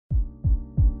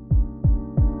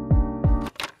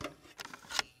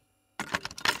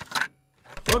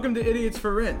Welcome to Idiots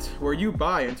for Rent, where you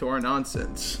buy into our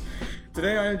nonsense.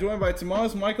 Today I am joined by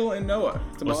Tomas, Michael, and Noah.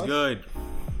 Tomas? What's good?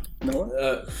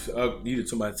 Noah? Needed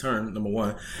to my turn, number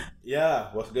one. Yeah,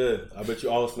 what's good? I bet you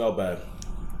all smell bad.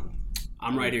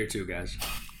 I'm right here too, guys.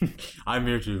 I'm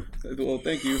here too. Well,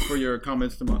 thank you for your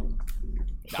comments, Tomas.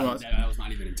 That was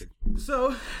not even intended.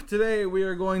 So, today we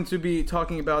are going to be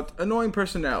talking about annoying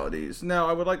personalities. Now,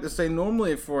 I would like to say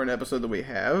normally for an episode that we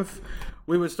have,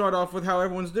 we would start off with how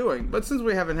everyone's doing. But since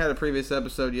we haven't had a previous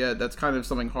episode yet, that's kind of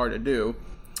something hard to do.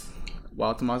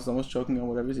 While Tomas is almost choking on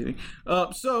whatever he's eating.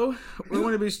 So, we're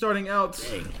going to be starting out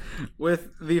with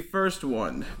the first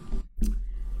one.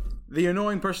 The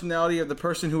annoying personality of the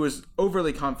person who is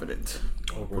overly confident.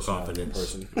 Overconfident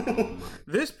person.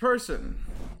 This person,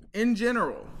 in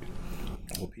general,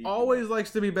 always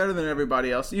likes to be better than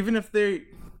everybody else, even if they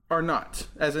are not.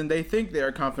 As in, they think they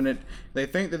are confident, they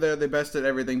think that they're the best at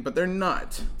everything, but they're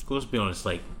not. Let's be honest,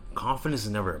 like, confidence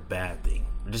is never a bad thing.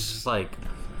 It's just like,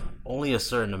 only a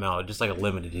certain amount, just like a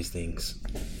limit to these things.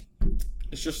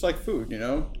 It's just like food, you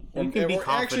know? You can be or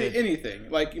confident. actually anything,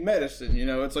 like medicine, you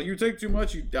know? It's like you take too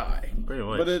much, you die. Pretty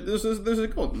much. But there's a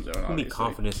golden zone, You can be obviously.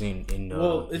 confident in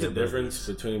Well, it's a your difference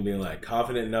between being like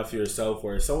confident enough to yourself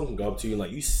where someone can go up to you and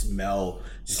like you smell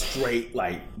straight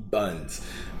like buns,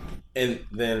 and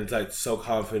then it's like so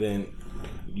confident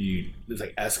it's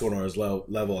like Escobar's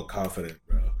level of confidence,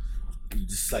 bro. You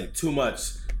just like too much.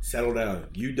 Settle down.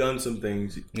 You done some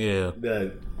things. Yeah.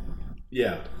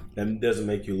 That doesn't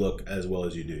make you look as well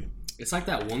as you do. It's like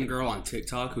that one girl on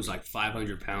TikTok who's like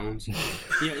 500 pounds. You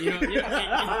know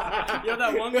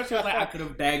that one girl? She was like, I could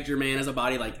have bagged your man as a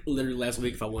body like literally last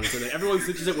week if I wanted to. Then everyone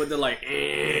switches it with the like. What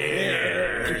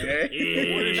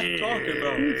is she talking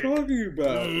about? What are you talking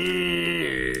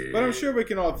about? But I'm sure we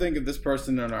can all think of this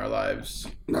person in our lives.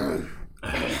 No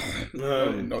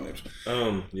names.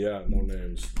 Yeah, no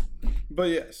names. But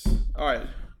yes. Alright.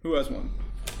 Who has one?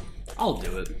 I'll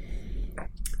do it.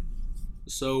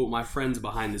 So my friend's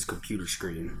behind this computer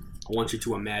screen. I want you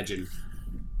to imagine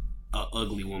an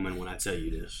ugly woman when I tell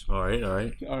you this. All right.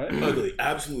 Alright. Ugly,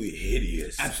 absolutely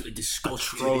hideous, Absolutely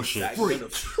disgusting. Atrocious.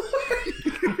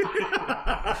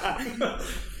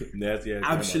 nasty ass.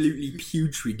 Absolutely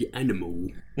putrid animal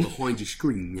behind your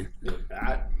screen.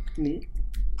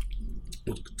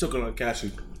 Took on a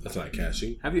cashew. That's not a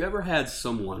cashew. Have you ever had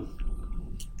someone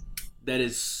that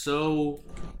is so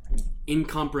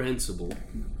incomprehensible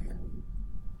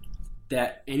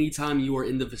that anytime you are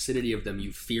in the vicinity of them,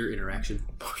 you fear interaction?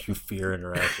 You fear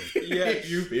interaction. Yes.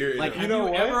 You fear it. Like, have you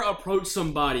ever approached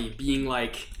somebody being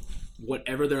like,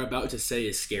 whatever they're about to say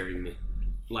is scaring me?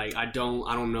 Like, I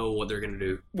don't know what they're gonna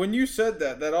do. When you said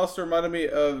that also reminded me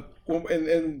of,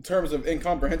 in terms of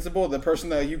incomprehensible, the person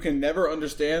that you can never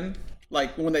understand.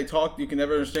 Like, when they talk, you can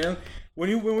never understand. When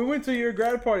we went to your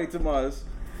grad party, Tomas,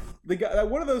 the guy,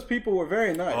 one of those people were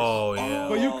very nice. Oh, yeah.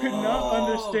 But you could not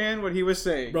understand what he was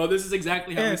saying. Bro, this is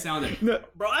exactly how he sounded. No.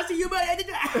 Bro, I see you, man.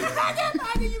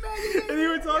 And he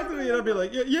would talk to me, and I'd be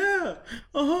like, yeah,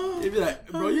 uh-huh. He'd be like,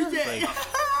 bro, you can't.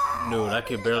 Dude, I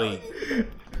could barely...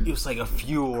 It was like a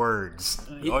few words.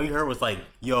 All you heard was like,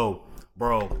 yo,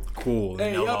 bro, cool.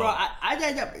 Hey, yo, bro,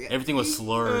 Everything was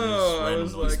slurs. Oh, I random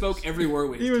was noises. like- He spoke every word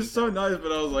with He his was teeth. so nice,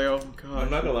 but I was like, oh, I'm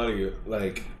God. not gonna lie to you.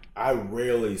 Like, I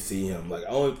rarely see him. Like, I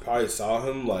only probably saw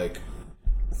him like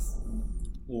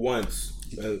once.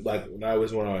 Like when I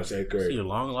was 8th grade. Your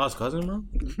long lost cousin, bro?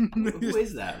 Who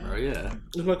is that, bro? Yeah.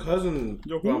 It's my cousin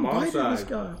Yo, from who my mom's invited this side.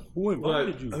 guy? Who But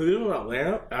invited you? if you live in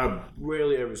Atlanta, I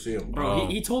rarely ever see him. Bro,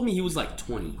 he told me he was like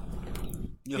 20.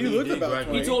 Yo, He looked did about graduate.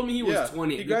 20. He told me he was Yeah,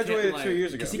 20. he graduated kept, 2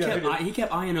 years ago. Because Yeah, he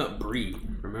kept eyeing up Bree,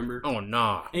 remember? Oh,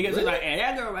 nah. And he goes like, hey,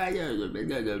 that girl right there,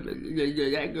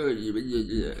 that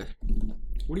girl.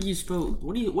 What do you spell?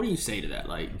 What do you say to that?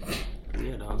 Like,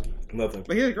 yeah, dog. Nothing.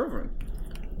 But he had a girlfriend.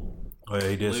 Oh, yeah,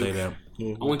 he did say that. I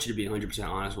want you to be 100%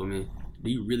 honest with me.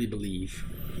 Do you really believe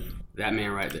that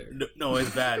man right there? No,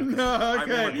 it's bad. No, I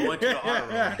okay. remember going to the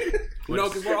art room. No,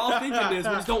 because we're all thinking this.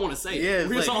 We just don't want to say it. Yeah, it's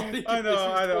we're just like- all thinking I know. this. We just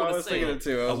don't I wanna was say thinking it. it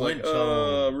too. I was went like,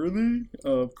 to, really?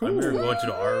 I Cool. remember going to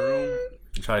the art room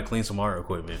to try to clean some art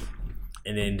equipment.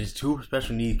 And then these two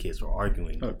special need kids were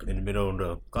arguing in the middle of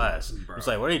the class. It's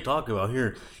like, what are you talking about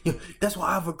here? Yeah, that's why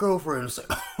I have a girlfriend. It's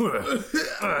like,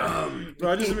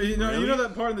 Bro, I just you know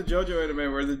that part in the JoJo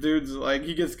anime where the dude's like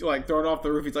he gets like thrown off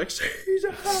the roof. He's like,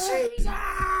 Caesar,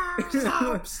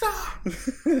 stop.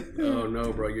 Oh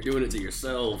no, bro! You're doing it to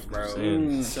yourself, bro.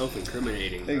 Saying.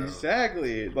 Self-incriminating. Bro.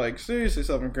 Exactly, like seriously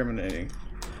self-incriminating.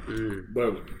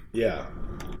 But yeah,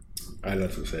 I had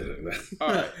nothing to say to that. All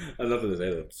right. I had nothing to say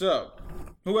to that. So,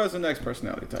 who has the next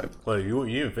personality type? Well, you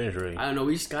didn't finish already. I don't know.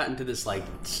 We just got into this like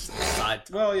side.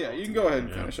 Well, yeah, you can go ahead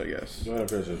and finish, I guess. Go ahead,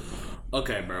 Christian.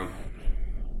 Okay, bro.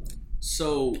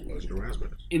 So, What's your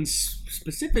raspberries? in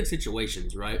specific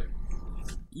situations, right?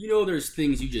 You know, there's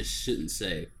things you just shouldn't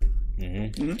say,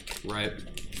 right?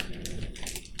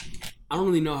 I don't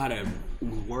really know how to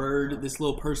word this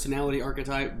little personality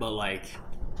archetype, but like,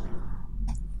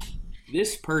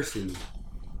 this person,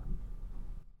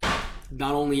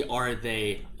 not only are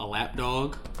they a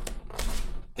lapdog,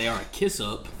 they are a kiss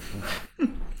up,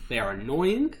 they are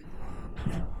annoying,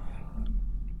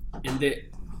 and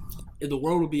the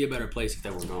world would be a better place if they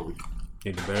were gone.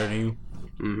 Think they're better than you?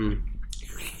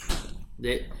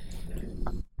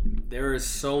 There's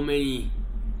so many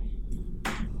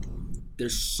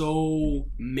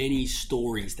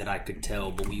stories that I could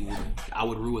tell, but I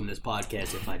would ruin this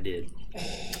podcast if I did,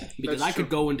 because That's I could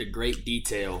go into great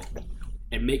detail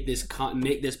and make this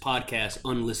podcast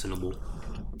unlistenable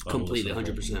completely,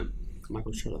 100%.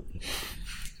 Michael, shut up.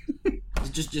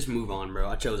 Just move on, bro.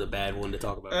 I chose a bad one to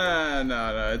talk about.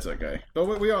 No, it's okay.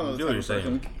 But we all know Do the what type of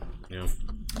you're person. saying. Yeah.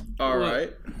 All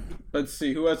right. Let's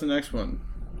see. Who has the next one?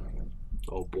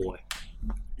 Oh boy.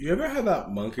 You ever had that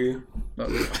monkey? Oh,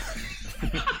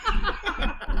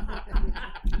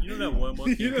 You know that one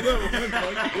monkey? you know that one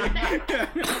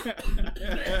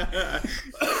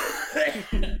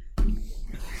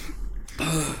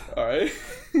monkey? All right.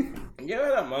 You ever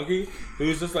had that monkey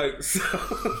who's just like...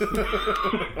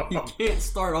 You can't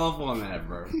start off on that,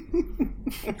 bro.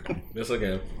 Yes, I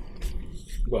can.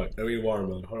 What? I mean,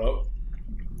 watermelon. Hold up.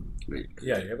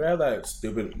 Yeah, you ever had that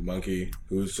stupid monkey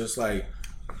who's just like...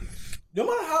 No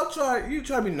matter how you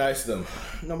try to be nice to them,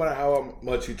 no matter how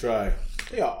much you try,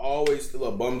 they are always still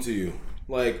a bum to you.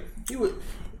 Like,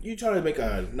 you try to make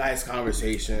a nice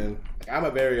conversation. I'm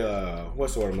a very,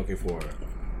 what's the word I'm looking for?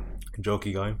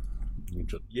 Jokey guy.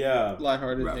 Yeah.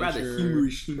 Lighthearted Rather nature.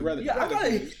 humorous.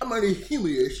 I'm a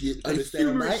humorous shit.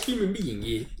 Understand, right? Human being,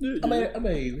 yeah. I'm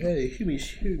a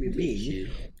human being.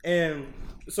 And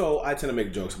so I tend to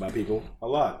make jokes about people a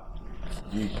lot.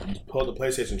 You pull the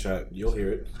PlayStation chat, you'll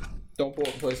hear it. Don't pull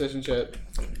up the PlayStation chat.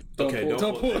 Don't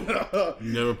pull it up.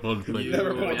 Never pulled the play.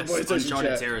 Never pull up the That's PlayStation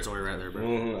uncharted chat. territory right there, bro.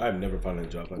 Mm-hmm. I've never found a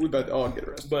job like We that. about to all get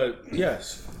arrested. But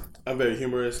yes, I'm very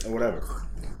humorous and whatever.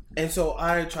 And so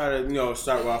I try to,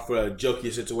 start off with a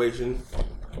jokey situation.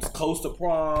 It's close to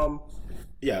prom.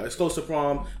 Yeah, it's close to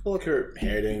prom. Look, her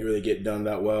hair didn't really get done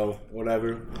that well,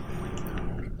 whatever.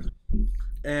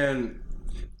 And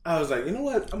I was like, you know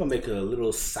what? I'm gonna make a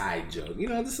little side joke.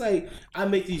 Just like I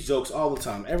make these jokes all the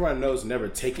time. Everyone knows never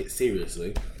take it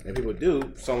seriously. And people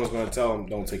do, someone's gonna tell them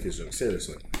don't take this joke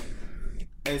seriously.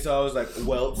 And so I was like,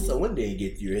 well, so when they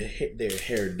get their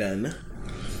hair done,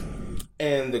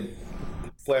 and the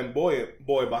flamboyant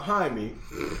boy behind me,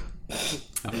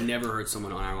 I've never heard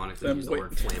someone unironically use the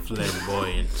word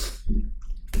Flamboyant.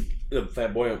 the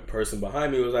flamboyant person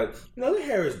behind me was like, the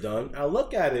hair is done. I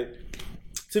look at it.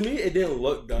 To me, it didn't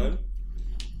look done.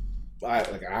 I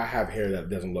have hair that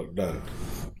doesn't look done.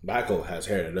 Michael has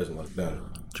hair that doesn't look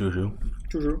done. True.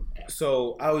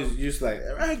 So I was just like,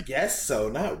 I guess so.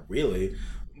 Not really.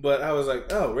 But I was like,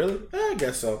 oh, really? I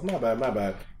guess so. My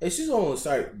bad. And she's going to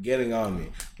start getting on me.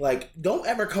 Like, don't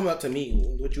ever come up to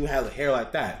me with you have hair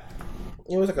like that.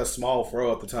 It was like a small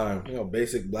fro at the time.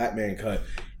 Basic black man cut.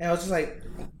 And I was just like,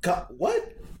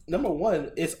 what? Number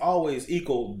one, it's always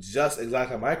equal, just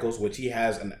exactly like Michael's, which he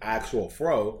has an actual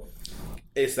fro.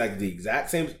 It's like the exact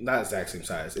same, not exact same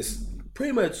size. It's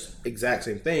pretty much exact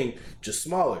same thing, just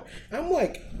smaller. And I'm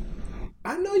like,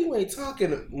 I know you ain't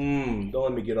talking. Don't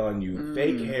let me get on you.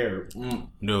 Fake hair.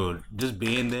 Dude, just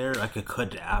being there, I could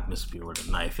cut the atmosphere with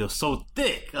a knife. It was so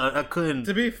thick. I couldn't.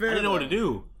 To be fair, I didn't know what to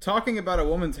do. Talking about a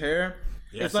woman's hair.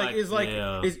 Yeah,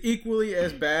 It's equally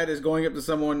as bad as going up to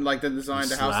someone like that designed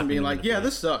the house and being like, "Yeah,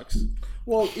 this sucks."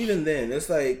 Well, even then, it's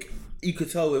like you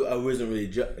could tell I wasn't really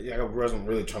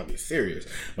trying to be serious.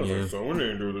 I was like, someone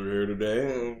didn't do their hair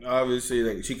today. And obviously,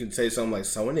 like she can say something like,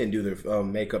 "Someone didn't do their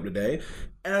makeup today,"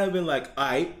 and I've been like, "All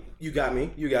right, you got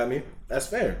me. That's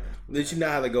fair." Then she know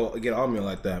how to go get on me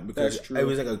like that because it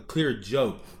was like a clear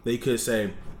joke that you could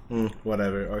say.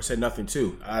 Whatever, or say nothing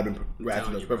too. I've been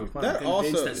rapping those perfect fine. That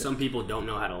also that some people don't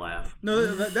know how to laugh. No,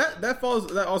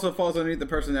 that also falls underneath the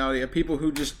personality of people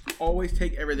who just always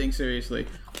take everything seriously.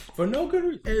 For no good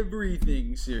reason.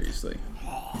 Everything seriously.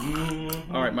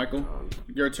 All right, Michael,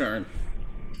 your turn.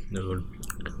 Dude.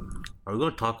 Are we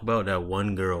gonna talk about that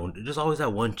one girl? There's always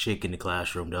that one chick in the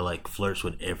classroom that like flirts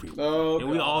with everyone. Oh, and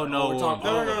we all know.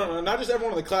 No, not just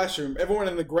everyone in the classroom. Everyone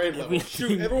in the grade level.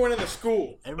 Shoot, everyone in the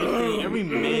school. Every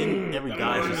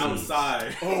guy should see.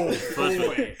 outside.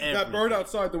 That bird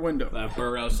outside the window. That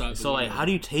bird outside. So like, how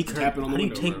do you take her? Tapping on How the do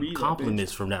you window, take bro.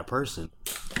 compliments from that person?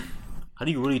 How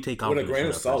do you really take With a compliments grain from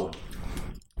of that salt.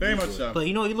 person? Very much so. But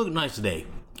you know, you look nice today.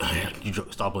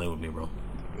 Stop playing with me, bro.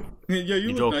 Yeah, you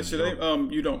look joking, nice today.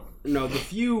 You don't. No, the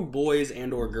few boys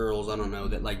and or girls, I don't know,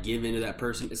 that like give into that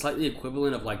person, it's like the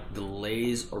equivalent of like the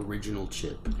Lay's original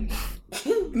chip.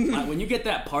 Like when you get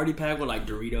that party pack with like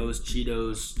Doritos,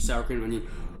 Cheetos, sour cream and onion,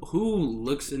 who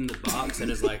looks in the box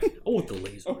and is like, I want the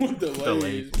Lay's. I want the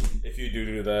Lay's. If you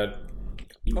do that,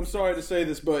 I'm sorry to say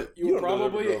this, but You you don't really have a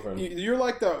probably girlfriend. you're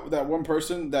like that one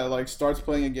person that like starts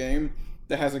playing a game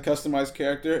that has a customized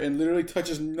character and literally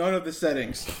touches none of the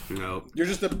settings. No. You're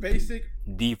just a basic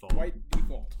Default. white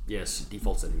default. Yes,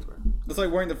 default settings, bro. It's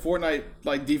like wearing the Fortnite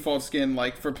like default skin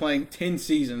like for playing 10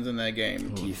 seasons in that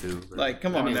game. Tifu, bro. Like,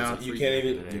 come That on means now. it's a you free can't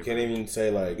game even today, you can't even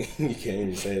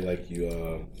say like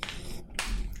you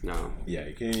No. yeah,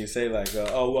 you can't even say like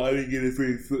oh well I didn't get a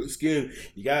free skin.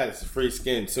 You got free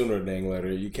skin sooner than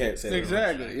later. You can't say that.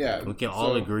 Exactly. Yeah. We can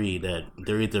all agree that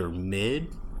they're either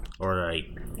mid or like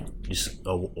just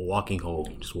a walking hole,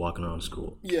 just walking around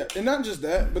school. Yeah, and not just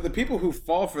that, but the people who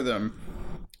fall for them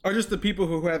are just the people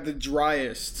who have the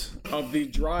driest of the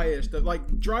driest,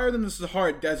 like drier than the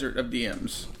Sahara Desert of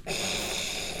DMs.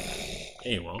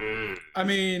 Anyway, I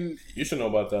mean, You should know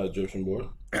about that Egyptian boy.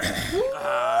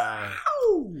 wow,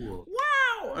 oh,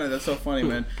 that's so funny,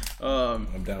 man.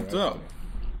 I'm down right So,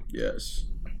 yes.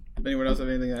 Anyone else have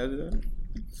anything to add to that?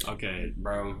 Okay,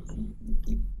 bro.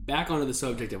 Back onto the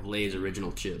subject of Lay's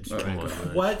original chips. Right?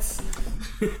 What?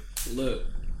 Look.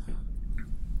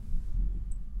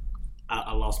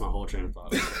 I lost my whole train of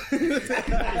thought.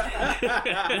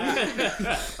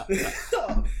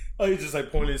 Oh, he's just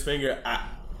like pointing his finger.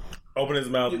 Open his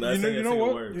mouth. And You know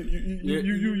what?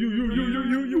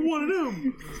 You one of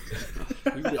them.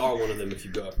 You really are one of them if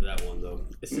you go after that one, though.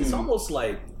 It's almost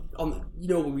like, you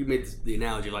know, when we made the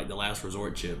analogy like the last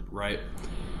resort chip, right?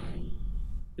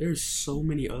 There's so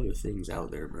many other things out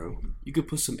there, bro. You could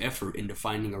put some effort into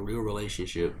finding a real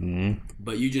relationship,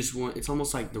 but you just want, it's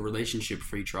almost like the relationship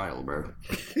free trial, bro.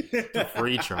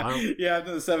 free trial. Yeah,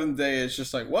 after the 7th day, it's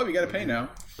just like, well, you gotta pay now.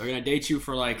 They're going to date you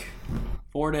for like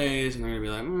 4 days, and they're going to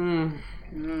be like, I don't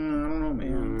know,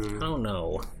 man. I don't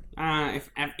know.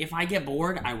 if I get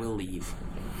bored, I will leave.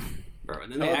 Bro,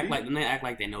 and then they act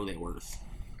like they know their worth.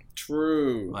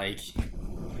 True. Like,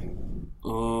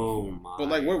 oh my. But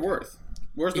like, what worth?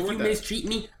 Where's the If worth you at? mistreat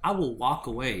me, I will walk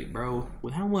away, bro.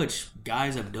 With how much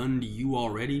guys have done to you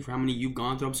already, for how many you've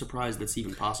gone through, I'm surprised that's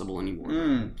even possible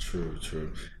anymore. True.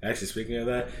 Actually, speaking of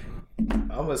that, I'm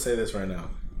gonna say this right now.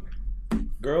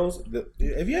 Girls,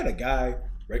 if you had a guy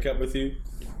break up with you,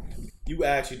 you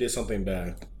actually did something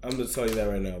bad. I'm just telling you that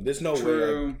right now. There's no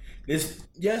way. Like,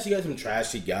 yes, you got some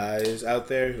trashy guys out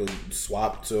there who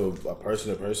swap to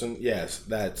person. Yes,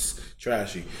 that's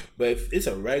trashy. But if it's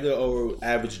a regular or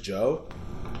average Joe,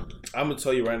 I'm gonna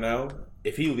tell you right now,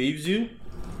 if he leaves you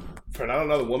for not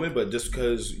another woman, but just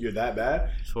because you're that bad,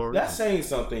 Sure. that's saying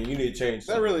something. You need to change.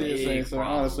 That really is Big saying so.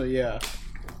 problem. Honestly, yeah.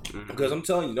 Because I'm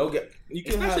telling you, you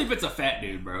can Especially have, if it's a fat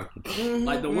dude, bro.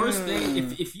 Like, the worst thing,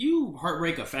 if you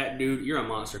heartbreak a fat dude, you're a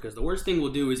monster, because the worst thing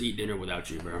we'll do is eat dinner without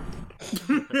you, bro.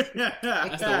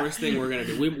 That's the worst thing we're going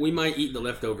to do. We might eat the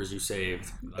leftovers you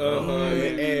saved.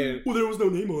 and Well, there was no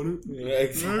name on it. yeah,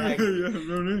 exactly.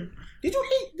 Did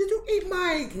you eat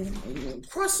my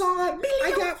croissant?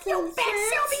 I got from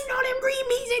France.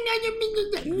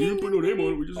 You didn't put no name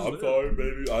on it. We just I'm sorry,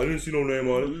 baby. I didn't see no name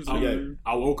on it. So, yeah.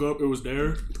 I woke up, it was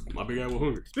there. My big ass was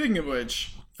hungry. Speaking of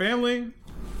which, family,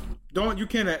 you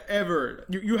cannot ever,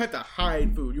 you have to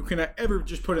hide food. You cannot ever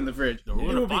just put it in the fridge. we're It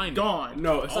gonna will be find it. gone.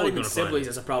 No, it's not Always even gonna find siblings it.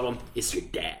 that's a problem. It's your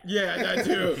dad. Yeah, that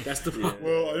too. That's the problem.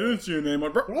 Well, I didn't see your name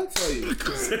on bro. When I tell you,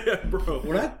 Bro.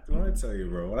 when I tell you,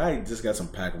 bro, when I just got some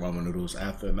pack ramen noodles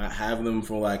after not having them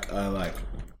for like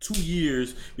 2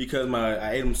 years because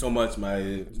I ate them so much,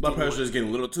 my blood pressure is getting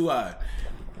a little too high.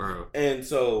 Bro. And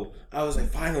so I was like,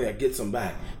 finally, I get some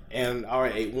back. And I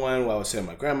already ate one while I was sitting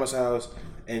at my grandma's house.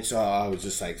 And so I was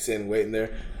just like sitting, waiting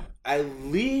there. I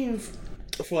leave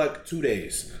for like 2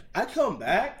 days. I come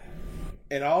back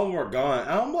and all of them are gone. And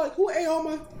I'm like, who ate all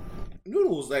my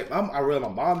noodles? Like, I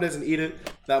realized my mom doesn't eat it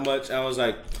that much. And I was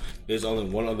like, there's only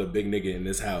one other big nigga in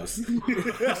this house.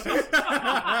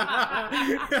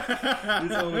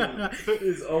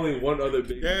 There's only one other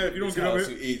big Yeah, nigga if you in don't this get over house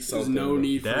it, who eats There's something. no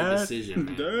need for a Dad? decision,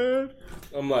 man. Dad?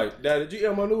 I'm like, Dad, did you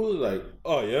eat my noodles? Like,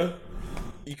 oh yeah.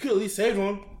 You could at least saved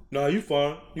one. Nah, you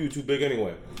fine. You too big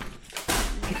anyway.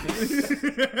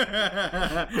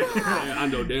 I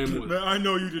know damn well. Man, I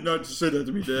know you did not say that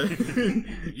to me,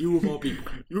 Dad. You of all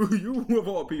people. You of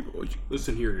all people.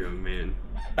 Listen here, young man.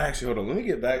 Actually, hold on. Let me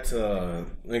get back to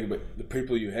the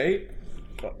people you hate.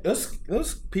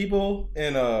 Those people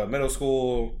in middle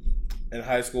school and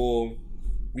high school,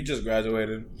 we just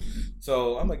graduated.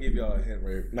 So I'm gonna give y'all a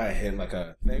hint, not a hint, like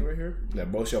a thing right here that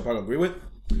most y'all probably agree with.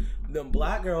 Them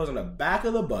black girls in the back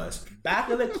of the bus, back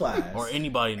of the class, Or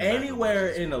anybody in the anywhere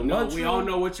in the lunchroom. We all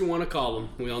know what you want to call them.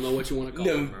 We all know what you want to call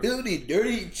them. Them filthy,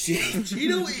 dirty,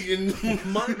 Cheeto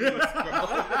eating monkeys,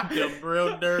 bro. Them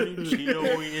real dirty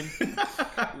Cheeto eating.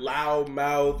 Loud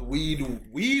mouth, weed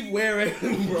wearing,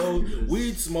 bro.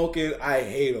 Weed smoking. I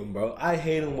hate them, bro. I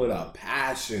hate them with a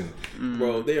passion,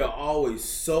 bro. They are always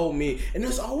so mean, and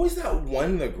there's always that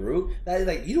one in the group that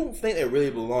like you don't think they really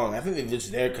belong. I think they're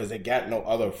just there because they got no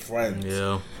other friends.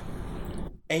 Yeah.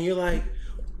 And you're like,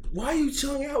 why are you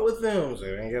chilling out with them? So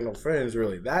they ain't got no friends,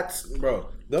 really. That's, bro,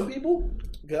 them people,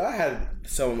 because I had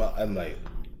some of my,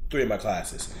 3 of my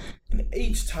classes. And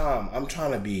each time I'm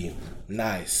trying to be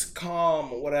nice,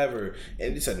 calm, or whatever.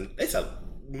 And it's a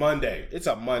Monday. It's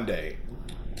a Monday.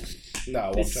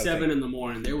 No, It's 7 in the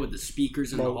morning. They're with the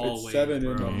speakers in the hallway. It's 7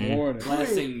 in the morning.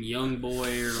 Blasting Young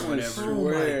Boy or whatever. Oh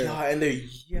my God, and they're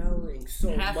yelling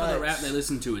so Half much. of the rap they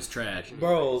listen to is trash.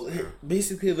 Bro,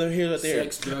 basically they're here that they're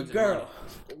Sex, drugs,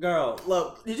 girl,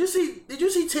 look, did you see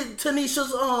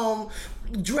Tanisha's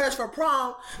dress for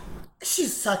prom?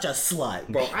 She's such a slut,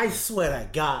 bro. I swear to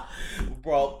God,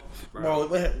 bro,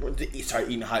 he started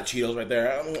eating hot Cheetos right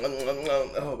there.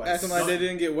 Oh my Acting like they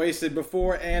didn't get wasted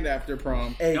before and after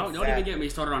prom. Don't even get me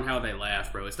started on how they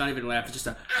laugh, bro. It's not even a laugh. It's just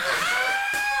a.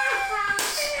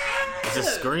 It's a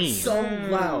scream. So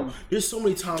loud. There's so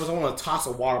many times I want to toss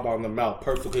a water bottle in their mouth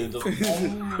perfectly and just.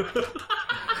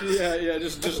 Yeah,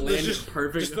 just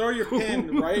perfect. Just throw your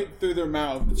pin right through their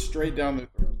mouth, straight down their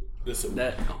throat. Listen,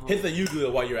 That hit the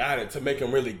ukulele while you're at it to make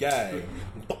them really gag.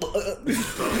 okay.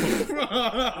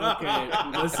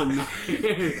 Listen,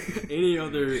 any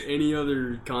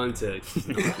other context.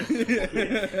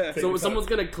 So someone's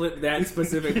gonna clip that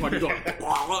specific part. You're going,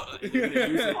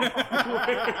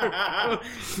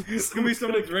 It's gonna be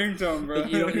someone's ringtone, bro.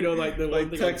 you know, like the one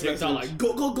thing on text TikTok, message. like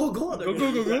go.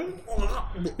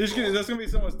 That's gonna be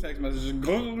someone's text message.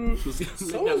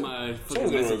 That's my fucking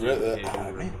Someone's gonna regret message. that.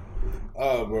 Oh, man.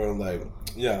 Oh, bro, like,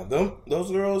 yeah, those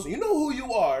girls, you know who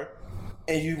you are,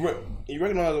 and you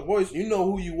recognize the voice, you know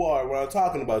who you are when I'm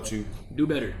talking about you. Do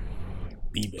better.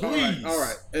 Be better. All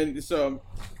right. And so,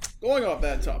 going off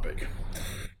that topic,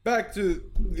 back to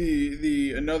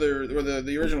the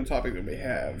original topic that we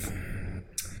have.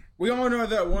 We all know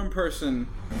that one person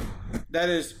that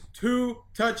is too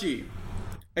touchy,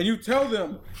 and you tell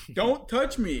them, "Don't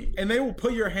touch me," and they will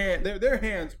put their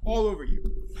hands all over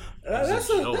you. That's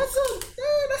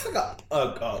like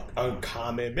a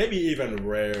uncommon, maybe even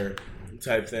rare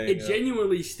type thing. It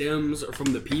genuinely stems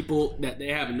from the people that they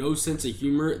have no sense of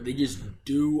humor. They just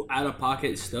do out of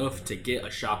pocket stuff to get a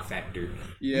shock factor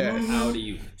Yeah. out of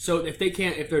you. So if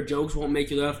their jokes won't make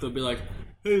you laugh, they'll be like,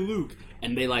 "Hey, Luke,"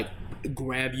 and they like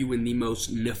grab you in the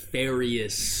most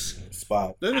nefarious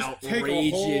spot. They just take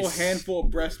a whole outrageous- handful of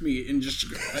breast meat and just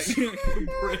How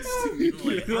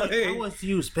else do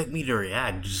you expect me to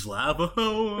react? Just laugh?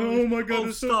 Oh my God, Oh,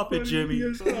 it's so stop it, funny. Jimmy.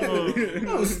 Yes, stop it.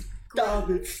 Oh, stop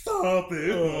it! Stop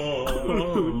it!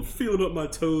 I'm feeling up my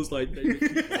toes like that.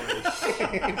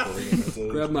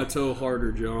 Grab my toe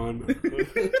harder, John.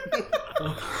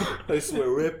 I swear,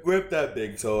 rip that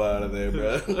big toe out of there,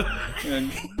 bro.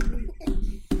 And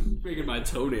Making my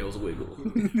toenails wiggle.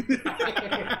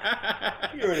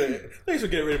 Thanks for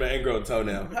getting rid of my ingrown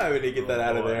toenail. I didn't get that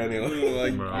out of there anyway.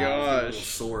 oh my A little gosh.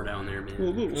 sore down there, man. A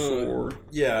little sore.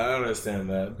 Yeah, I understand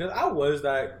that. Because I was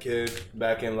that kid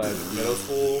back in like middle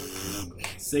school.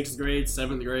 6th grade,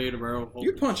 7th grade, bro.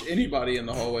 You punch anybody in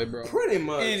the hallway, bro. Pretty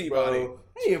much, Anybody. bro.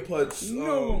 I ain't punch.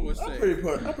 No one would say. I pretty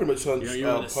much punch. You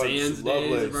know the Sands days,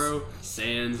 Lovelace. bro.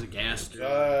 Sands, Gaster.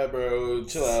 God, bro,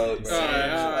 chill out. Bro. All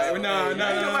right. No, You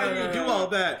know why no. you do all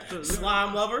that?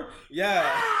 Slime lover? Yeah.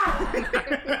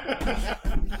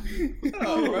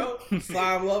 Oh, bro.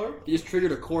 Slime lover? You just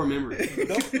triggered a core memory.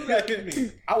 Don't do that to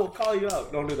me. I will call you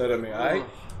out. Don't do that to me, alright?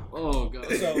 Oh, God.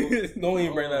 So, don't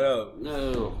even bring that up.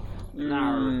 No.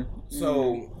 Nah.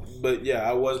 So, but yeah,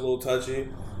 I was a little touchy.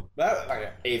 But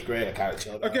like 8th grade, I kind of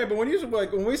chilled out. Okay, but when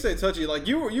we say touchy, like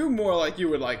you more like you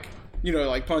would like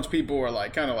like punch people or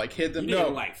like kind of like hit them. You No,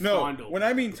 didn't, like, no. fondle. When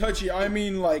I mean touchy, I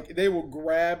mean like they will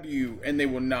grab you and they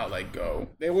will not let go.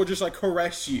 They will just like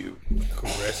caress you.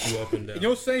 Caress you up and down. And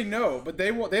you'll say no, but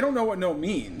they don't know what no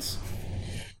means.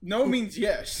 No means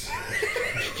yes.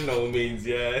 No means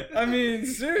yeah. I mean,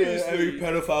 seriously. Every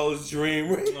pedophile's dream.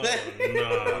 No.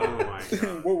 Oh my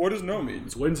god. What does no mean?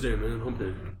 It's Wednesday, man. Hump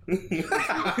day.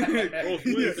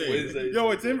 Wednesday.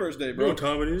 Yo, it's inverse day, bro.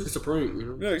 time it is? It's a prank, you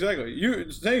know. Yeah, exactly. You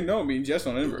saying no means yes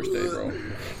on inverse day, bro.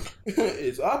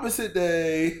 It's opposite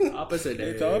day. Opposite day.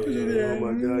 It's opposite day. Oh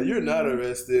my god, you're not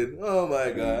arrested. Oh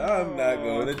my god, I'm not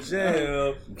going to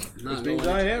jail. Not means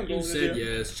going I to- am You going to said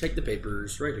jail. yes. Check the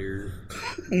papers right here.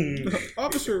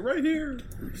 Officer, right here.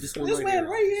 This one right here.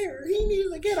 right here, he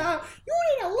needs to get out. You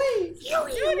need to leave.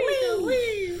 You need to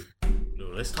leave.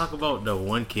 Dude, let's talk about the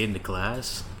one kid in the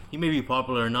class. He may be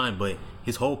popular or not, but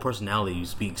his whole personality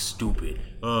is being stupid.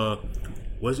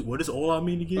 What does Ola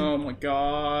mean again? Oh my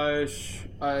gosh.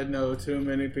 I know too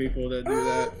many people that do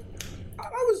that. I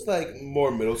was like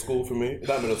more middle school for me.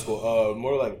 Not middle school.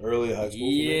 More like early high school. For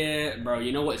me. Yeah, bro.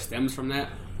 You know what stems from that?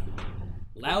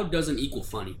 Loud doesn't equal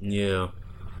funny. Yeah.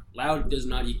 Loud does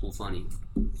not equal funny.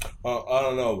 I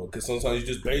don't know, because sometimes you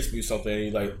just basically something and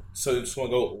you like, so you just want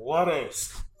to go, what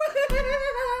else?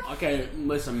 Okay,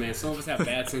 listen, man. Some of us have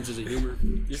bad senses of humor.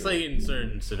 Just like in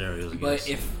certain scenarios. I But guess.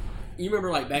 if you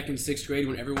remember, like back in 6th grade,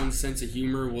 when everyone's sense of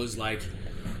humor was like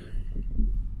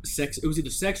sex, it was either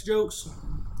sex jokes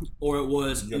or it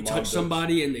was Your you mom touch jokes.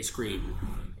 somebody and they scream.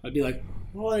 I'd be like,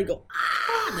 oh, I go, ah!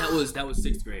 That was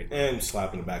 6th grade. And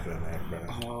slapping the back of the neck, bro.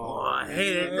 Oh, I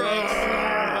hate it. No,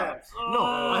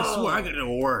 I swear I got the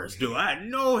worst, dude. I had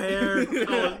no hair.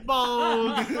 I was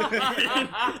bald.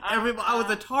 Everybody, I was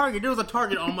a target. There was a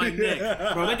target on my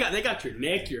neck. Bro, they got your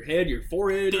neck, your head, your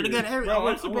forehead. Dude, they got every. Bro,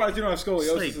 I'm surprised you don't have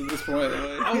scoliosis Like- at this point.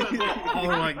 I was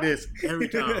like this every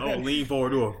time. I would lean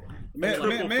forward to her.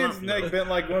 Man's neck bent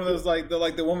like one of those like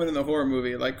the woman in the horror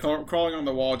movie, like crawling on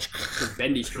the wall.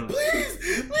 bendy strong. Please,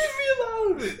 leave me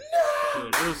alone. No.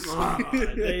 Dude, it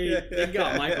was, They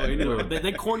got Michael anyway.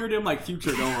 They cornered him like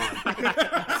Future Dawn.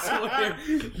 I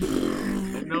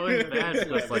swear. no, it's bad.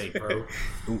 It's like, bro,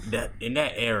 that in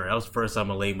that era, that was the first time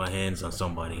I laid my hands on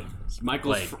somebody.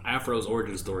 Michael's Like- Afro's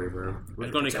origin story, bro. We're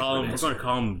gonna call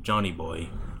him Johnny Boy.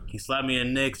 He slapped me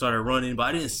in the neck, started running, but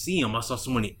I didn't see him. I saw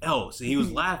somebody else, and he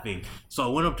was laughing. So I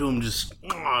went up to him, just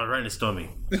right in the stomach.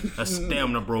 A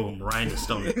stamina broke him right in the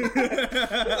stomach.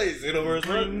 Like Xenoverse,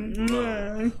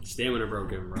 bro. Stamina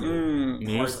broke him, bro. And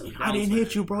he was like, I didn't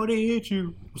hit you, bro. I didn't hit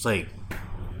you. I was like,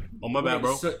 oh my bad,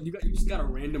 bro. So you just got a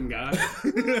random guy?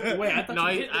 Wait, I thought No,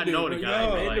 you hit the I dude, know the bro. guy, You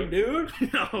but, got a random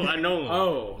dude? No, I know him.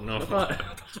 Oh. No.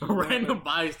 A random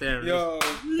bystander. Yo,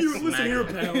 You listen here,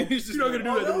 pal. He's just You're not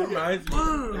gonna do that. reminds me.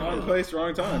 wrong place,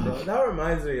 wrong time, bro. That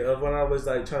reminds me of when I was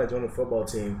like trying to join the football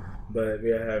team, but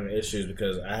we were having issues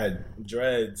because I had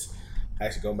dreads.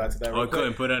 Actually, going back to that. Oh, real I couldn't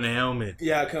quick. put on a helmet.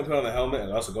 Yeah, I couldn't put on the helmet,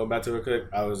 and also going back to it real quick,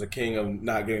 I was a king of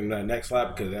not getting that neck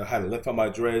slap because I had to lift up my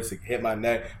dreads to hit my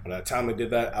neck. By the time I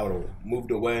did that, I would have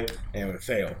moved away and it would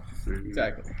fail.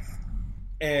 Exactly.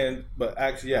 But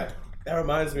actually, yeah, that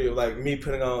reminds me of like me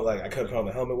putting on I couldn't put on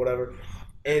the helmet, whatever.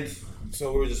 And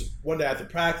so we were just one day after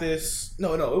practice.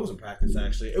 No, it wasn't practice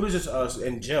actually. It was just us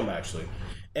in gym actually,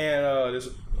 and this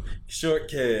short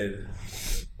kid.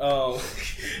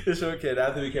 This short kid,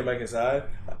 after we came back inside,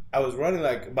 I was running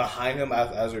like behind him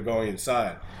as we were going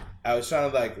inside. I was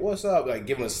trying to what's up?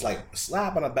 Give him a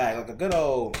slap on the back, like a good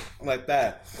old like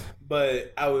that.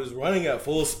 But I was running at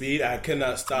full speed. I could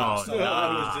not stop. Oh, so nah.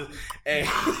 I was just and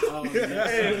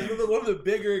one of the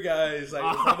bigger guys so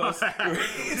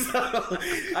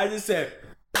I just said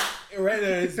right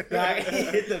in his back. He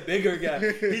hit the bigger guy.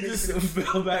 He just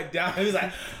fell back down. He was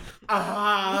like.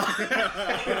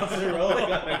 I was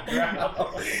rolling on the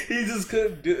ground. He just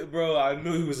couldn't do it, bro. I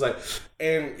knew he was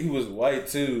and he was white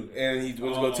too. And he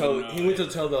was going to tell. He went to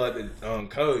tell the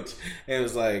coach, and it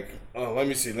was like, oh, let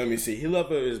me see. He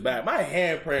left it in his back. My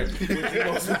handprint was the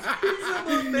most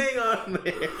visible thing on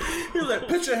there. He was like,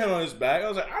 put your hand on his back. I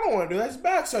was like, I don't want to do that. His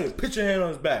back. So put your hand on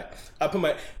his back. I put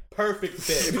my. Perfect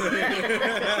fit.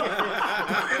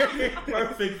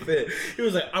 Perfect fit. He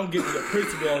was like, I'm getting the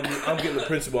principal on you. I'm getting the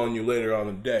principal on you later on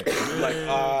in the day. I'm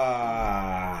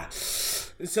like,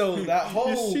 So that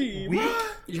whole week,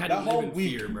 You had to live in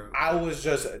fear, bro. I was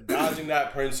just dodging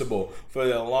that principal for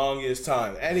the longest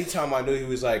time. Anytime I knew he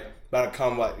was about to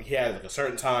come, he had a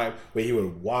certain time where he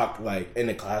would walk in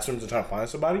the classrooms and try to find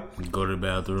somebody. Go to the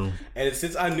bathroom. And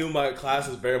since I knew my class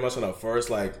was very much on the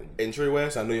first entryway,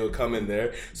 so I knew he would come in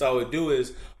there. So I would do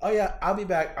is, oh yeah, I'll be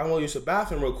back. I'm gonna use the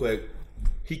bathroom real quick.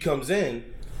 He comes in,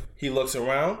 he looks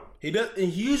around. He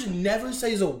usually never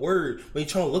says a word when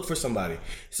he's trying to look for somebody.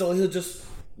 So he'll just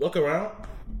look around,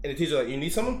 and the teacher's like, "You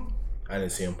need something?" I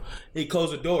didn't see him. He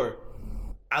closed the door.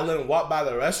 I let him walk by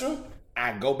the restroom.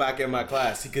 I go back in my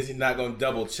class because he's not going to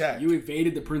double check. You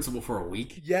evaded the principal for a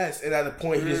week? Yes, and at the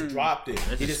point he just dropped it.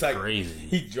 That's He just like crazy.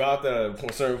 he dropped it at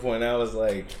a certain point, and I was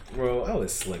like, bro, I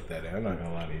was slick that day. I'm not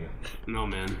gonna lie to you. No,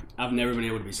 man. I've never been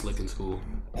able to be slick in school.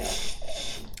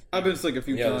 I've been slick a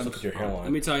few Yeah, let's times. look at your hairline.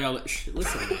 Let me tell y'all.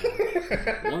 Listen,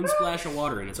 man. One splash of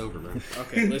water and it's over, bro.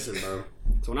 Okay, listen, bro.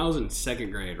 So when I was in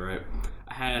 2nd grade, right,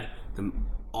 I had the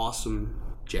awesome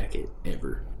jacket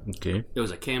ever. Okay. It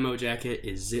was a camo jacket.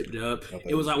 It zipped up.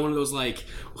 It was like one of those like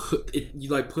you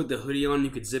like put the hoodie on. You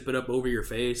could zip it up over your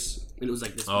face, and it was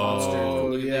like this monster.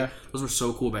 Oh, yeah. Those were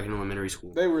so cool back in elementary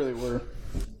school. They really were.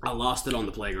 I lost it on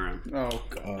the playground. Oh,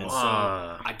 God. And so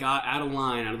I got out of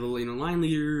line, out of the line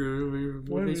leader,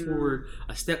 face forward.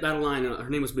 I stepped out of line. Her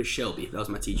name was Miss Shelby. That was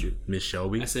my teacher. Miss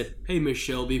Shelby. I said, "Hey, Miss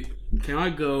Shelby, can I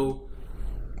go?"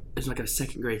 It's like a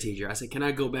 2nd grade teacher. I said, "Can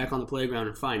I go back on the playground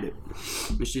and find it?"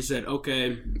 And she said,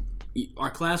 "Okay."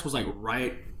 Our class was like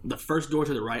right, the first door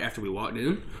to the right after we walked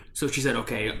in. So she said,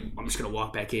 "Okay, I'm just gonna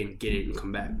walk back in, get it, and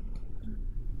come back."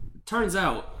 Turns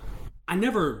out, I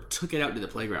never took it out to the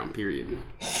playground. Period.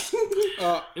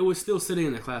 It was still sitting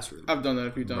in the classroom. I've done that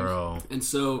a few times. Bro. And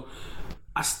so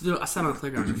I sat on the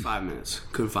playground for 5 minutes,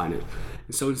 couldn't find it.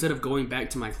 And so instead of going back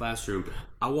to my classroom,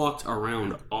 I walked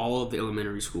around all of the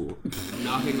elementary school,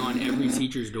 knocking on every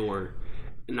teacher's door.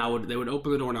 And they would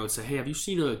open the door and I would say, "Hey, have you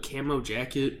seen a camo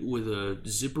jacket with a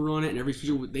zipper on it?" And every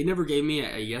teacher they never gave me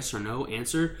a yes or no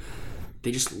answer.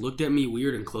 They just looked at me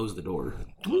weird and closed the door.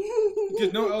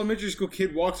 Because no elementary school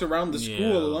kid walks around the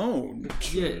school alone.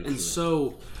 Yeah, and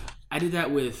so I did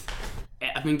that with,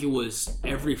 I think it was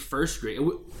every 1st grade.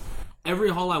 Every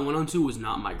hall I went on to was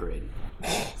not my grade.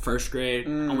 1st grade,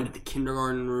 I went to the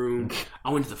kindergarten room.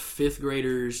 I went to the 5th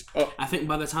graders. I think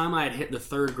by the time I had hit the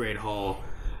 3rd grade hall,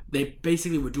 they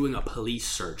basically were doing a police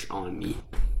search on me.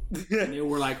 And they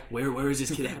were like, where is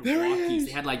this kid? They had walkies.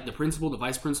 They had like the principal, the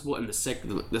vice principal, and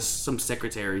some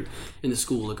secretary in the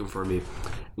school looking for me.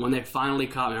 When they finally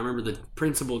caught me, I remember the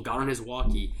principal got on his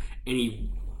walkie and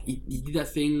he did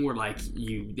that thing where like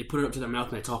they put it up to their mouth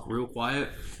and they talk real quiet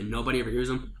and nobody ever hears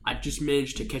them. I just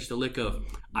managed to catch the lick of,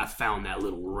 "I found that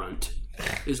little runt,"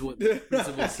 is what the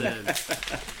principal said.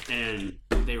 And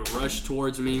they rushed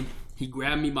towards me. He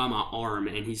grabbed me by my arm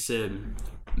and he said,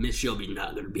 "Miss Shelby's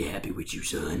not going to be happy with you,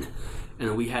 son."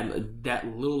 And we had that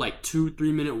little like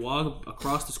 2-3 minute walk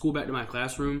across the school back to my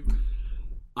classroom.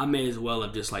 I may as well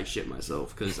have just like shit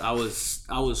myself because I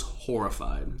was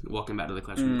horrified walking back to the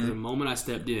classroom. Because the moment I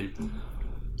stepped in,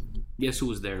 guess who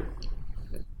was there?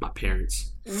 My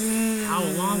parents. How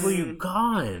long were you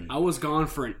gone? I was gone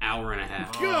for an hour and a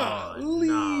half. Golly.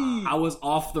 I was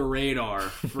off the radar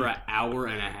for an hour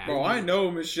and a half. Bro, I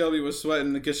know Miss Shelby was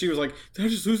sweating because she was like, "Did I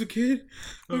just lose a kid?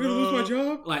 I'm gonna lose my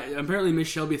job?" Like, apparently Miss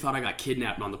Shelby thought I got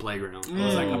kidnapped on the playground. I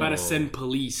was like, I'm about to send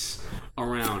police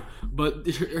around.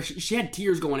 But she had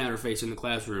tears going out her face in the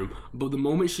classroom. But the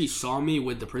moment she saw me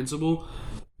with the principal,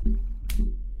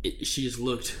 she just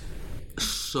looked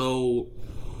so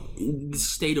in the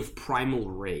state of primal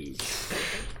rage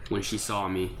when she saw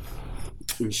me.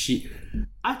 And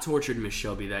I tortured Miss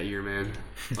Shelby that year, man.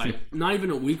 Like, not even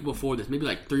a week before this, maybe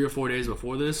like 3 or 4 days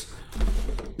before this,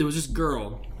 there was this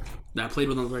girl that I played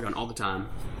with on the playground all the time.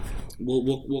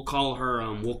 We'll call her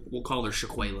we'll call her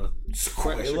Shaquela.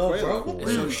 Shaquela, bro?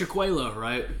 So Shaquela,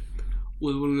 right,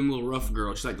 was one of them little rough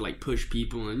girls. She liked to like push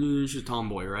people and she's a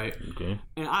tomboy, right? Okay.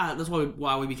 And that's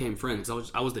why we became friends.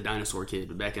 I was the dinosaur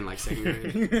kid back in like 2nd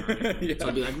grade. Right? Yeah. So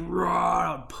I'd be like,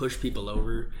 raw, I'd push people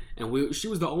over, and she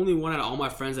was the only one out of all my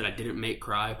friends that I didn't make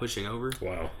cry pushing over.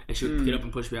 Wow. And she would get up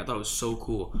and push me. I thought it was so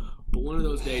cool. But one of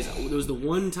those days, there was the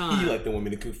one time. You like the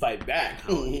women that can fight back.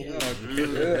 Oh, yeah.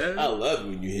 I love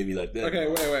when you hit me like that. Okay,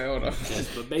 wait, hold on. Yes,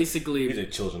 but basically, These are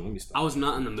children. Let me stop. I was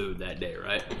not in the mood that day,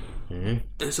 right? And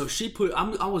so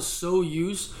I was so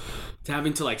used to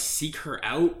having to like seek her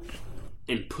out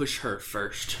and push her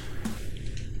first.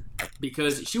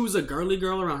 Because she was a girly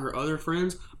girl around her other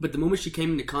friends, but the moment she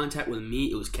came into contact with me,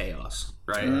 it was chaos,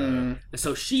 right? And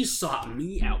so she sought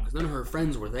me out because none of her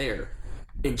friends were there.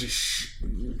 And just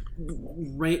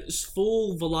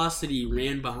full velocity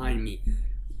ran behind me,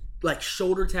 like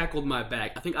shoulder tackled my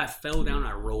back. I think I fell down and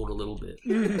I rolled a little bit.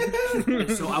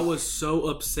 And so I was so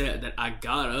upset that I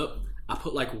got up. I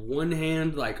put like one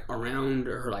hand like around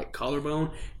her like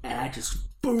collarbone and I just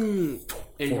boom.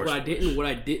 And what I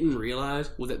didn't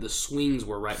realize was that the swings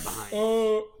were right behind.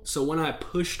 So when I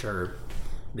pushed her,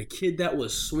 The kid that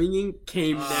was swinging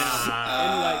came down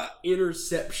and like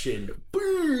interception.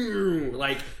 Boom!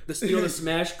 Like the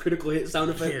smash critical hit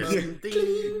sound effect.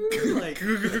 Like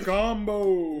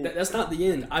Combo. that's not the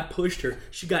end. I pushed her.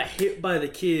 She got hit by the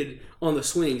kid on the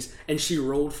swings, and she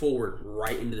rolled forward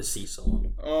right into the seesaw.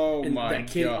 Oh And my that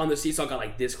kid god. on the seesaw got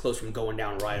like this close from going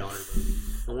down right on her.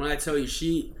 And when I tell you,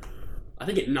 I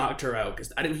think it knocked her out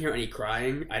because I didn't hear any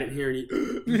crying. I didn't hear any. She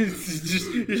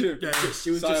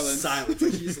was just silent.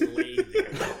 Like she just laid there,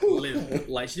 limp.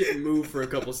 Like she didn't move for a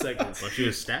couple seconds. Well, she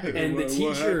was stabbed. And the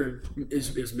teacher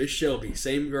is Miss Shelby,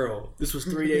 same girl. This was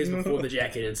 3 days before the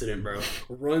jacket incident, bro.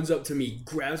 Runs up to me,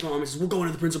 grabs my arm, and says, "We're going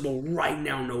to the principal right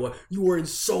now, Noah. You are in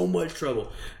so much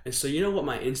trouble." And so you know what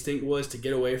my instinct was to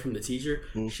get away from the teacher?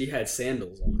 She had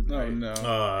sandals on. Oh no.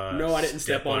 No, I didn't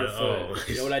step on her foot. Oh.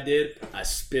 You know what I did? I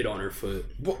spit on her foot.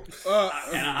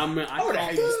 And I would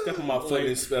have you step on my foot and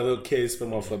a little kid spit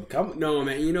on my foot. No,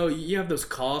 man. You know, you have those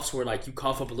coughs where like you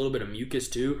cough up a little bit of mucus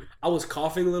too. I was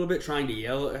coughing a little bit, trying to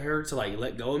yell at her to like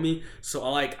let go of me. So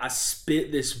I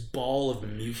spit this ball of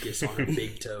mucus on her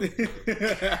big toe,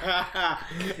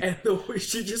 and the way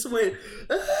she just went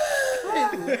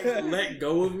and let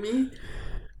go of me.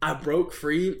 I broke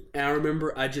free, and I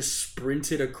remember I just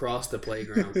sprinted across the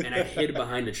playground, and I hid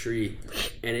behind a tree,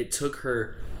 and it took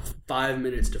her 5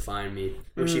 minutes to find me.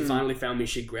 When she finally found me,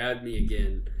 she grabbed me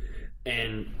again,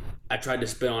 and I tried to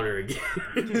spit on her again.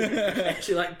 And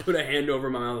she like put a hand over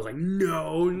my mouth. I was like,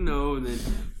 no, and then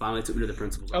finally took me to the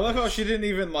principal's I love how she didn't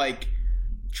even like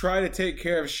try to take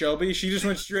care of Shelby. She just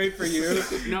went straight for you.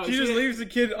 No, she just leaves the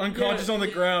kid unconscious on the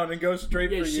ground and goes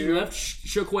straight for she you. left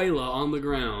Shaquela on the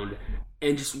ground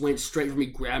and just went straight for me,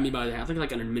 grabbed me by the hand. I think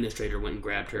like an administrator went and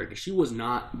grabbed her because she was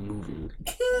not moving.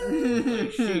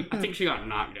 I think she got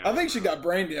knocked out. I think she got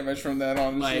brain damage from that,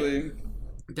 honestly.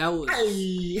 That was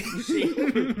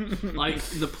like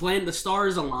the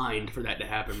stars aligned for that to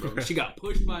happen, bro. She got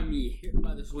pushed by me, hit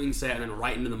by the swing set, and then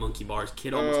right into the monkey bars.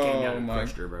 Kid almost came down and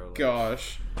crushed her, bro. Like,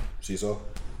 Gosh. Seesaw?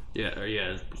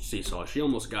 Yeah, seesaw. She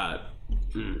almost got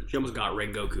Red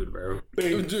Goku, bro.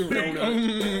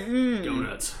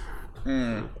 Donuts. What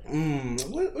do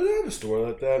I have a story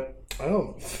like that? I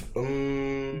don't.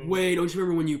 Wait, don't you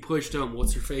remember when you pushed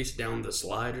what's her face down the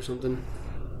slide or something?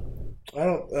 I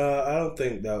don't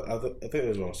think that. I think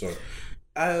there's one story.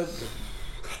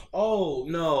 Oh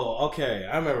no. Okay,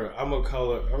 I remember. I'm gonna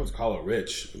call her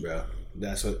Rich, bro.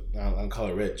 That's what I'm call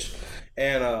her Rich.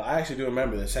 And I actually do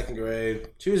remember that second grade.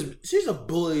 She's a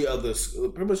bully of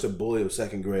pretty much a bully of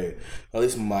second grade, at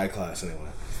least in my class anyway.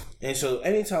 And so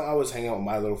anytime I was hanging out with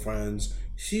my little friends,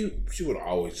 she would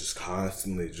always just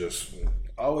constantly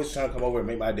always trying to come over and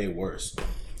make my day worse.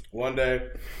 One day,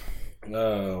 we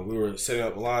were setting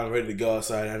up a line, ready to go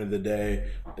outside at the end of the day.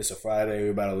 It's a Friday,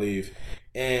 we're about to leave.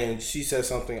 And she said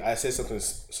something, I said something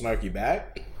snarky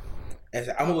back. And I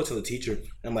said, I'm going to go tell the teacher.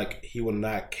 I'm like, he will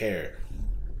not care.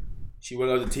 She went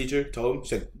over to the teacher, told him, she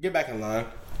said, get back in line.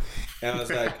 And I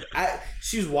was like,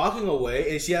 she was walking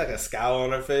away and she had like a scowl on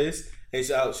her face. And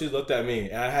she looked at me,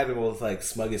 and I had the most like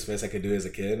smuggest face I could do as a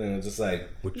kid, and I was just like,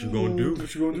 "What you gonna do?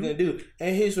 What you gonna do?"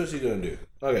 And here's what she's gonna do.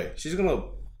 Okay, she's gonna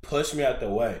push me out the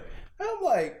way. And I'm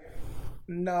like,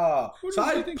 nah. So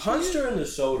I punched her in the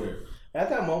shoulder. At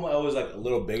that moment, I was like a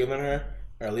little bigger than her,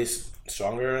 or at least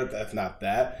stronger, if not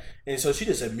that. And so she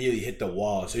just immediately hit the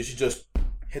wall. So she just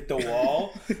hit the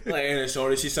wall, like in her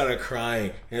shoulder. She started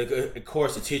crying, and of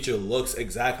course the teacher looks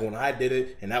exactly when I did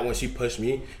it, and not when she pushed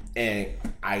me, and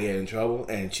I get in trouble,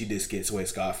 and she just gets away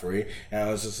scot-free. And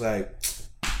I was just like,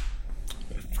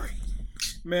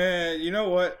 Man, you know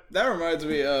what? That reminds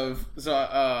me of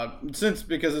because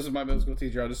this is my middle school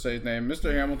teacher, I'll just say his name,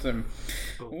 Mr. Hamilton.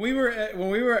 When we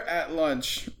were at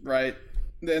lunch, right?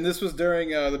 And this was during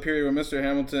the period when Mr.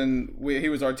 Hamilton, he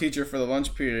was our teacher for the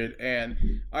lunch period.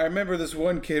 And I remember this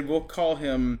one kid, we'll call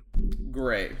him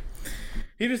Gray.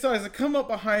 He decides to come up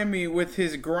behind me with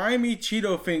his grimy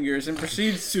Cheeto fingers and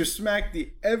proceeds to smack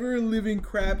the ever-living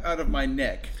crap out of my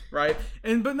neck, right?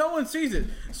 But no one sees it.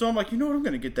 So I'm like, you know what? I'm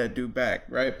going to get that dude back,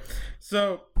 right?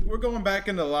 So we're going back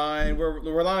in the line.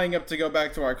 We're lining up to go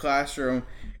back to our classroom.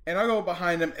 And I go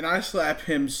behind him, and I slap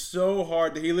him so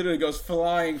hard that he literally goes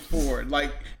flying forward,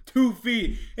 like 2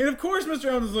 feet. And of course, Mr.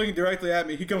 Hamilton's looking directly at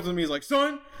me. He comes to me, he's like,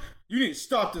 son, you need to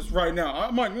stop this right now.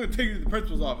 I'm going to take you to the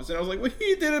principal's office. And I was like, well,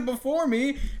 he did it before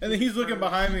me. And then he's looking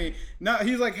behind me.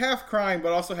 He's like half crying,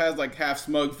 but also has like half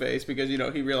smug face because,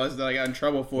 he realizes that I got in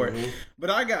trouble for it. But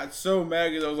I got so mad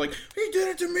because I was like, he did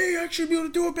it to me. I should be able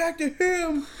to do it back to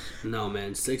him. No,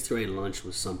 man. 6th grade lunch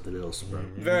was something else, bro.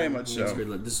 Very much so.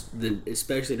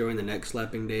 Especially during the neck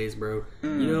slapping days, bro.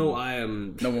 I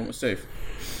am... No one was safe.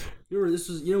 remember this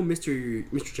was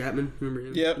Mr. Chapman. Remember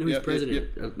him? Yep, You know, he's yep, president.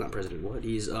 yep. Not president. What?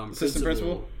 He's Assistant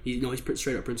principal? He's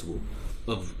straight up principal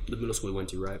of the middle school we went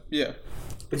to. Right. Yeah.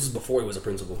 This is before he was a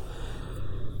principal.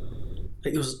 I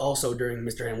think it was also during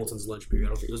Mr. Hamilton's lunch period. I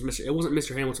don't think it was It wasn't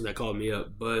Mr. Hamilton that called me up,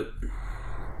 but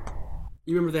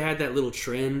you remember they had that little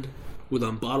trend with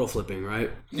bottle flipping,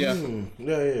 right? Yeah.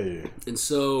 Yeah. And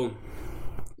so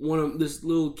this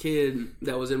little kid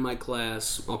that was in my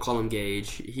class, I'll call him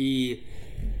Gage. He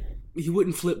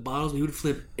wouldn't flip bottles, but he would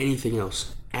flip anything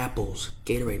else: apples,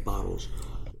 Gatorade bottles,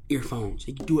 earphones.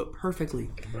 He could do it perfectly.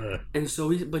 And so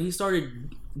he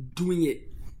started doing it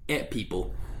at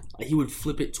people. Like he would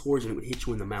flip it towards you and it would hit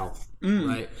you in the mouth,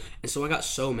 right? And so I got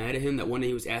so mad at him that one day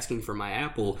he was asking for my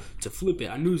apple to flip it.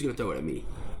 I knew he was gonna throw it at me,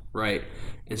 right?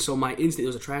 And so my instinct, it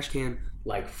was a trash can,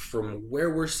 like from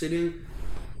where we're sitting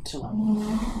to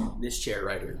like this chair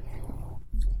right here.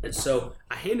 And so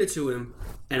I hand it to him,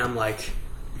 and I'm like,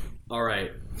 "All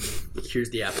right, here's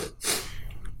the apple."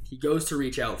 He goes to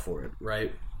reach out for it,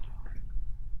 right?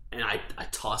 And I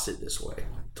toss it this way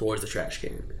towards the trash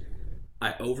can.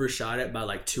 I overshot it by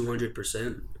like 200%,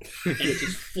 and it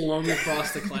just flung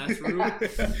across the classroom.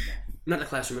 Not the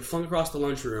classroom, it flung across the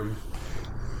lunchroom,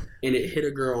 and it hit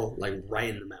a girl like right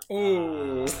in the mouth.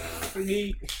 Oh.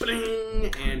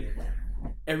 Bling! And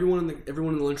everyone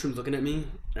in the lunchroom looking at me.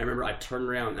 And I remember I turned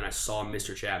around and I saw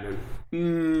Mr. Chapman. He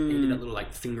did that little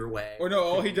like finger wag. Or no,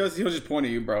 all he does, he'll just point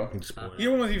at you, bro. He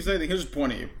won't even say anything. He'll just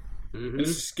point at you.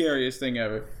 It's the scariest thing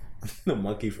ever. The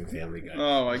monkey from Family Guy.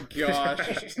 Oh my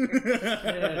gosh.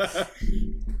 Yes.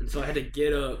 And so I had to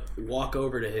get up, walk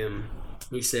over to him.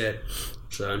 He said,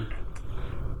 "Son,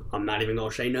 I'm not even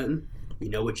gonna say nothing. You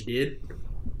know what you did?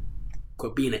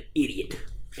 Quit being an idiot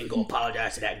and go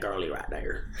apologize to that girlie right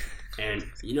there." And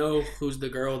you know who's the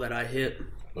girl that I hit?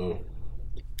 Oh.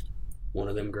 One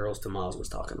of them girls Tomas was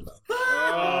talking about.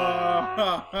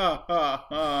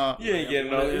 You ain't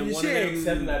getting no. She ain't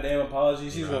accepting that damn apology.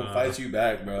 She's gonna fight you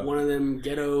back, bro. One of them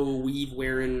ghetto weave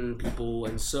wearing people.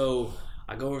 And so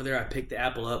I go over there, I pick the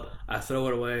apple up, I throw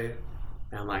it away,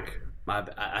 and I'm like,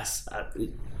 I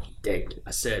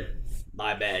said,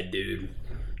 "My bad, dude."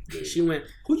 She went,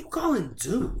 "Who you calling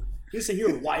dude?" You said,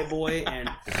 "You're a white boy." And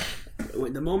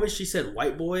the moment she said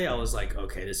white boy, I was like,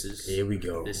 okay, this is... Here we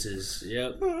go. This is...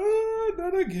 Yep.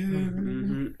 Not again.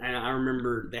 Mm-hmm. And I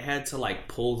remember they had to, like,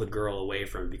 pull the girl away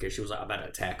from me because she was, like, about to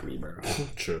attack me, bro.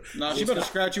 True. Nah, she about to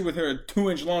scratch you with her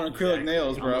 2-inch long acrylic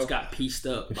nails, bro. Almost got pieced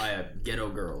up by a ghetto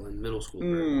girl in middle school,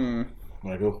 bro.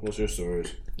 Michael, what's your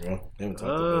stories? You haven't talked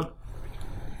about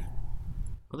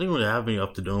I think we have me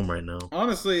up to dome right now.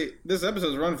 Honestly, this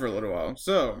episode's run for a little while,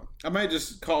 so I might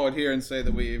just call it here and say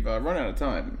that we've run out of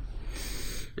time.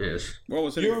 Yes. We're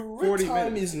almost it. hitting Your 40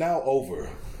 time minutes. is now over.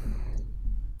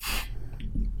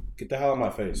 Get the hell out of my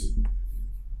face.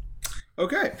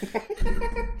 Okay.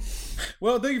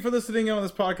 Well, thank you for listening in on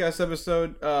this podcast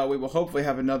episode. We will hopefully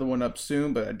have another one up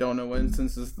soon, but I don't know when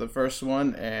since this is the first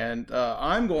one. And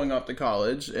I'm going off to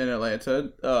college in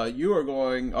Atlanta. You are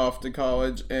going off to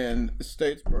college in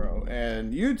Statesboro.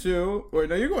 And you two, or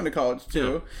no, you're going to college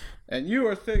too. Yeah. And you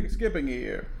are skipping a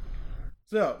year.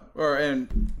 I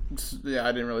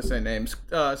didn't really say names.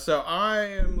 So I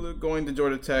am going to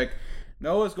Georgia Tech.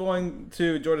 Noah's going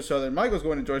to Georgia Southern. Michael's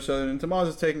going to Georgia Southern, and Tomas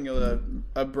is taking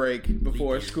a break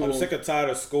before school. I'm sick and tired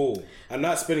of school. I'm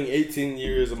not spending 18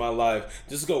 years of my life.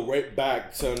 Just go right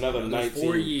back to another 19.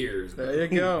 4 years. There you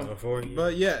go. 4 years.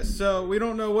 But yes, so we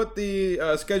don't know what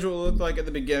the schedule will look like at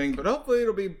the beginning, but hopefully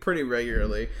it'll be pretty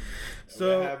regularly.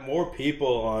 So we have more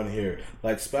people on here,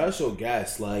 like special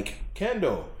guests, like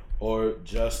Kendall or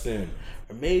Justin,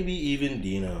 or maybe even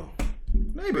Dino.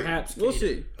 maybe Perhaps we'll Caden.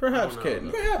 see. Perhaps I don't Caden.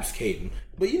 know. Perhaps Caden.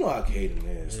 But you know how Caden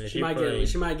is. She might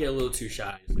get a little too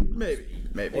shy. Maybe.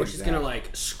 Or she's gonna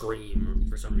like scream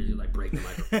for some reason, like break the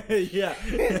microphone. Yeah.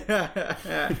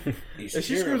 If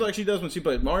she screams like she does when she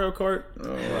plays Mario Kart,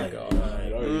 oh my god.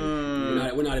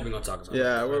 We're not even gonna talk about it.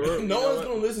 Yeah, No one's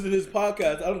gonna listen to this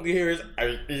podcast. I don't hear his.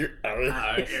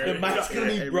 The mic's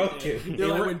gonna be broken. They're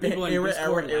like when people on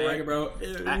Discord lag, bro.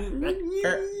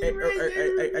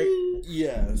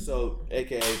 Yeah, so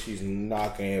AKA she's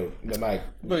knocking the mic.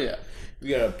 But yeah. We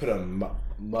gotta put a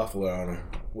muffler on her.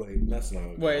 Wait, that's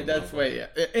not. Yeah.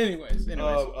 Anyways.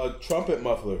 A trumpet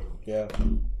muffler. Yeah.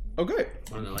 Okay.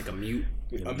 Like a mute.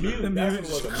 A mute.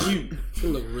 That's like a mute. It's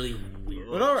gonna look really weird.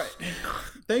 But all right.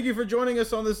 Thank you for joining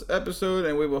us on this episode,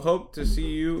 and we will hope to see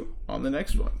you on the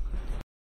next one.